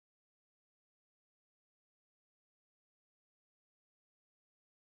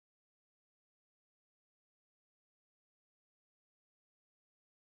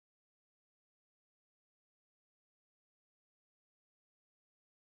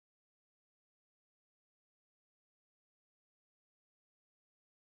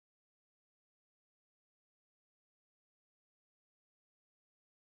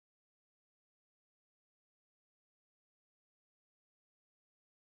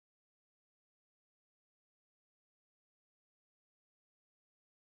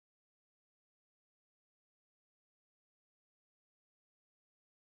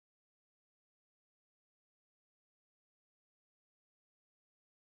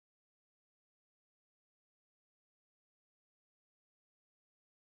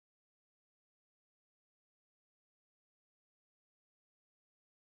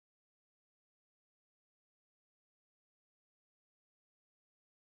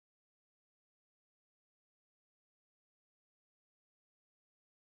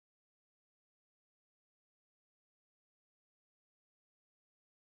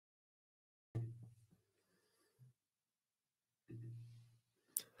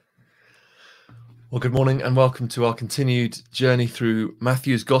Well, good morning and welcome to our continued journey through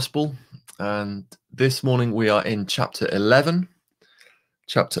Matthew's Gospel. And this morning we are in chapter 11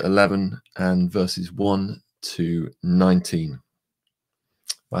 and verses 1 to 19.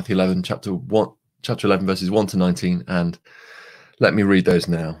 Matthew 11, chapter 11, verses 1 to 19. And let me read those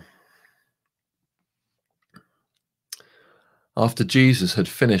now. After Jesus had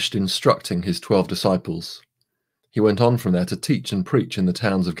finished instructing his 12 disciples, he went on from there to teach and preach in the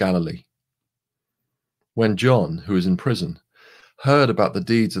towns of Galilee. When John, who was in prison, heard about the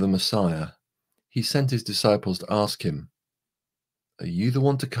deeds of the Messiah, he sent his disciples to ask him, "Are you the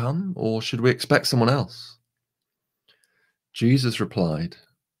one to come, or should we expect someone else?" Jesus replied,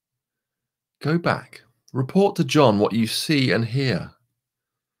 "Go back, report to John what you see and hear.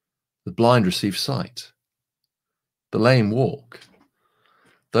 The blind receive sight, the lame walk,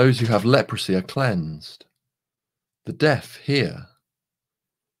 those who have leprosy are cleansed, the deaf hear,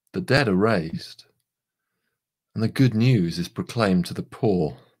 the dead are raised, and the good news is proclaimed to the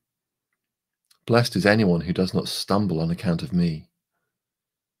poor. Blessed is anyone who does not stumble on account of me."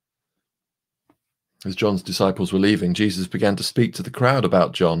 As John's disciples were leaving, Jesus began to speak to the crowd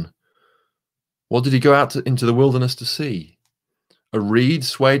about John. What did he go out into the wilderness to see? A reed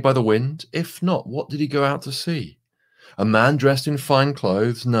swayed by the wind? If not, what did he go out to see? A man dressed in fine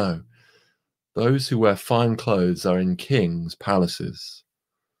clothes? No. Those who wear fine clothes are in kings' palaces.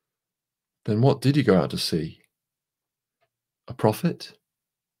 Then what did he go out to see? A prophet?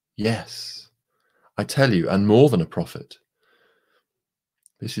 Yes, I tell you, and more than a prophet.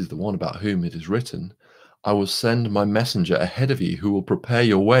 This is the one about whom it is written, "I will send my messenger ahead of you who will prepare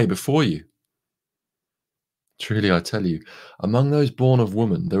your way before you." Truly I tell you, among those born of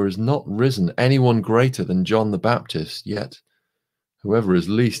woman there is not risen anyone greater than John the Baptist, yet whoever is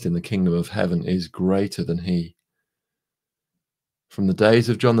least in the kingdom of heaven is greater than he. From the days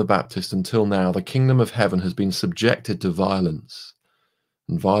of John the Baptist until now, the kingdom of heaven has been subjected to violence,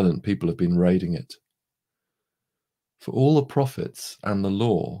 and violent people have been raiding it. For all the prophets and the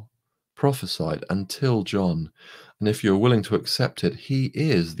law prophesied until John, and if you're willing to accept it, he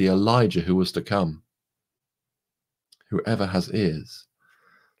is the Elijah who was to come. Whoever has ears,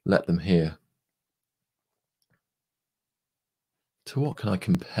 let them hear. To what can I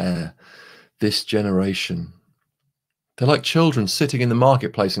compare this generation? They're like children sitting in the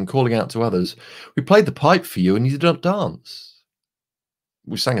marketplace and calling out to others, "We played the pipe for you and you did not dance.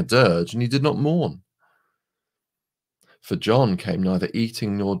 We sang a dirge and you did not mourn." For John came neither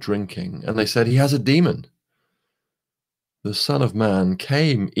eating nor drinking, and they said, "He has a demon." The Son of Man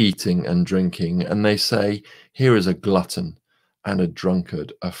came eating and drinking, and they say, "Here is a glutton and a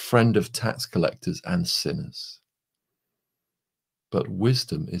drunkard, a friend of tax collectors and sinners." But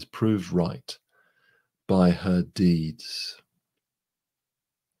wisdom is proved right by her deeds.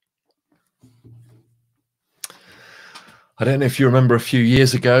 I don't know if you remember a few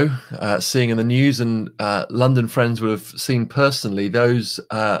years ago seeing in the news, and London friends would have seen personally those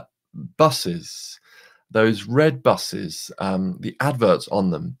buses, those red buses, the adverts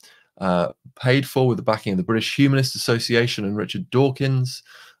on them, paid for with the backing of the British Humanist Association and Richard Dawkins,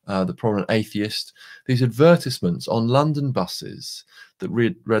 the prominent atheist. These advertisements on London buses that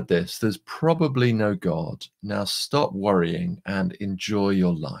read this: "There's probably no God. Now stop worrying and enjoy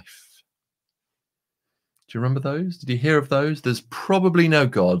your life." Do you remember those? Did you hear of those? "There's probably no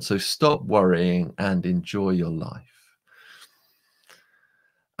God, so stop worrying and enjoy your life."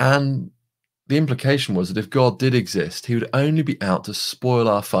 And the implication was that if God did exist, he would only be out to spoil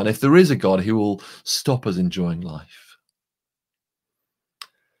our fun. If there is a God, he will stop us enjoying life.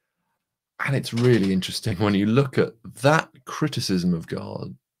 And it's really interesting when you look at that criticism of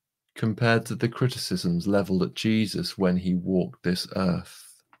God compared to the criticisms leveled at Jesus when he walked this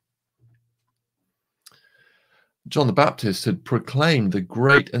earth. John the Baptist had proclaimed the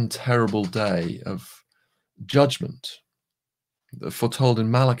great and terrible day of judgment foretold in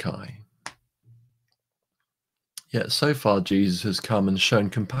Malachi. Yet so far Jesus has come and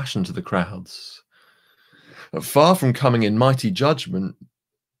shown compassion to the crowds. Far from coming in mighty judgment,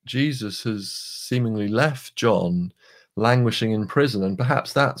 Jesus has seemingly left John languishing in prison, and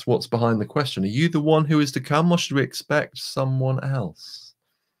perhaps that's what's behind the question: are you the one who is to come, or should we expect someone else?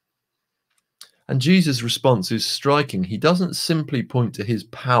 And Jesus' response is striking. He doesn't simply point to his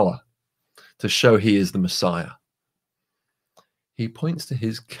power to show he is the Messiah. He points to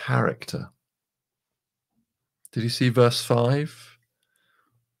his character. Did you see verse 5?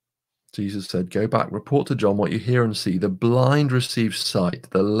 Jesus said, "Go back, report to John what you hear and see. The blind receive sight,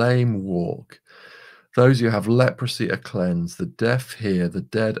 the lame walk. Those who have leprosy are cleansed, the deaf hear, the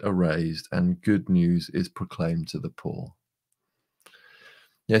dead are raised, and good news is proclaimed to the poor."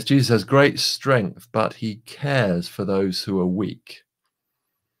 Yes, Jesus has great strength, but he cares for those who are weak.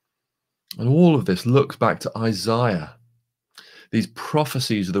 And all of this looks back to Isaiah, these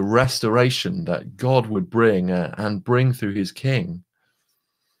prophecies of the restoration that God would bring and bring through his king.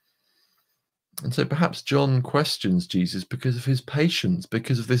 And so perhaps John questions Jesus because of his patience,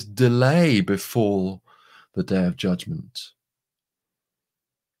 because of this delay before the day of judgment.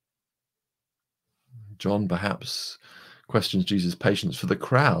 John perhaps questions Jesus' patience for the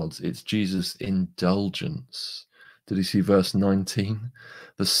crowds. It's Jesus' indulgence. Did he see verse 19?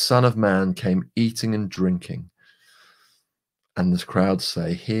 The Son of Man came eating and drinking. And the crowds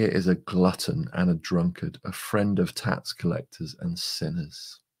say, here is a glutton and a drunkard, a friend of tax collectors and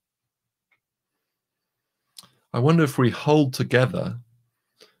sinners. I wonder if we hold together,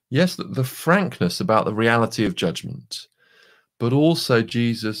 yes, the frankness about the reality of judgment, but also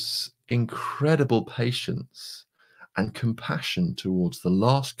Jesus' incredible patience and compassion towards the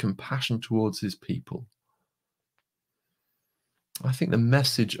lost, compassion towards his people. I think the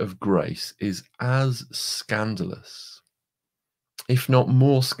message of grace is as scandalous, if not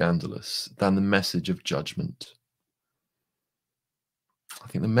more scandalous, than the message of judgment. I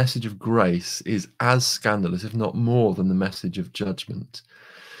think the message of grace is as scandalous, if not more, than the message of judgment.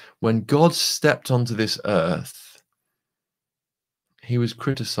 When God stepped onto this earth, he was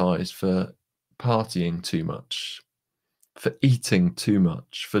criticized for partying too much, for eating too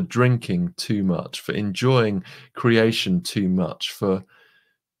much, for drinking too much, for enjoying creation too much, for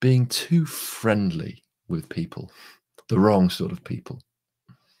being too friendly with people, the wrong sort of people.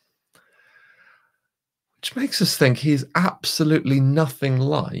 Which makes us think he's absolutely nothing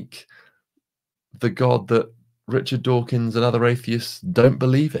like the God that Richard Dawkins and other atheists don't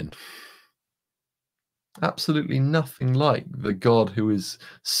believe in. Absolutely nothing like the God who is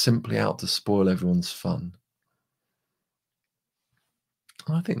simply out to spoil everyone's fun.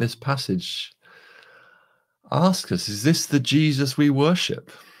 I think this passage asks us, is this the Jesus we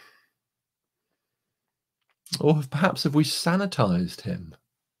worship? Or perhaps have we sanitized him?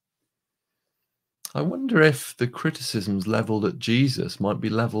 I wonder if the criticisms levelled at Jesus might be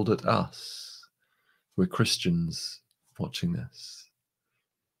levelled at us. We're Christians watching this.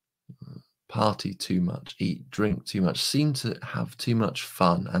 Party too much, eat, drink too much, seem to have too much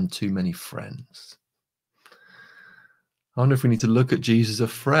fun and too many friends. I wonder if we need to look at Jesus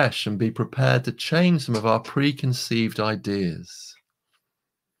afresh and be prepared to change some of our preconceived ideas.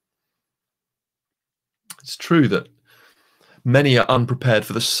 It's true that many are unprepared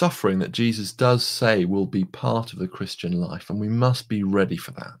for the suffering that Jesus does say will be part of the Christian life, and we must be ready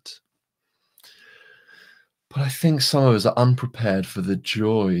for that. But I think some of us are unprepared for the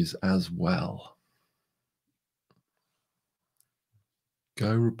joys as well.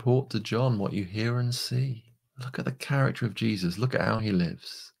 Go report to John what you hear and see. Look at the character of Jesus. Look at how he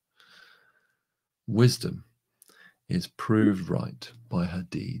lives. Wisdom is proved right by her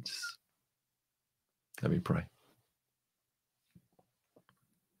deeds. Let me pray.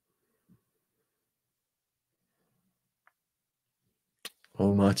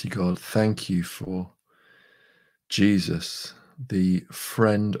 Almighty God, thank you for Jesus, the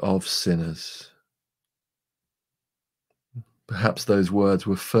friend of sinners. Perhaps those words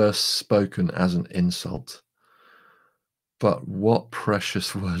were first spoken as an insult, but what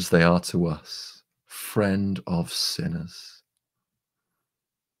precious words they are to us, friend of sinners.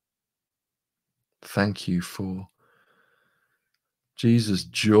 Thank you for Jesus'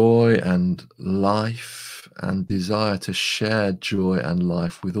 joy and life and desire to share joy and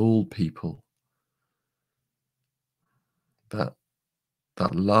life with all people.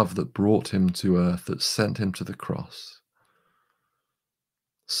 That love that brought him to earth, that sent him to the cross,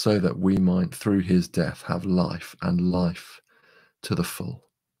 so that we might, through his death, have life and life to the full.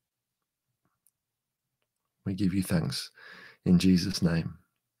 We give you thanks in Jesus' name.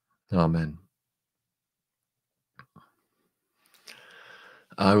 Amen.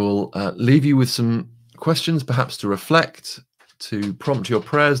 I will leave you with some questions, perhaps to reflect, to prompt your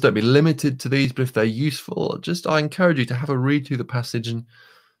prayers. Don't be limited to these, but if they're useful, I encourage you to have a read through the passage and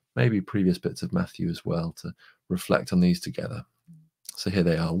maybe previous bits of Matthew as well, to reflect on these together. So here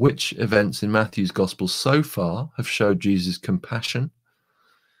they are. Which events in Matthew's Gospel so far have showed Jesus' compassion?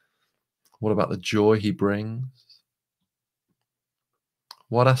 What about the joy he brings?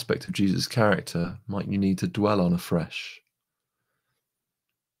 What aspect of Jesus' character might you need to dwell on afresh?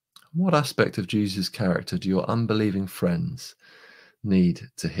 What aspect of Jesus' character do your unbelieving friends need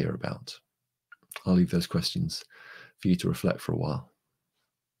to hear about? I'll leave those questions for you to reflect for a while.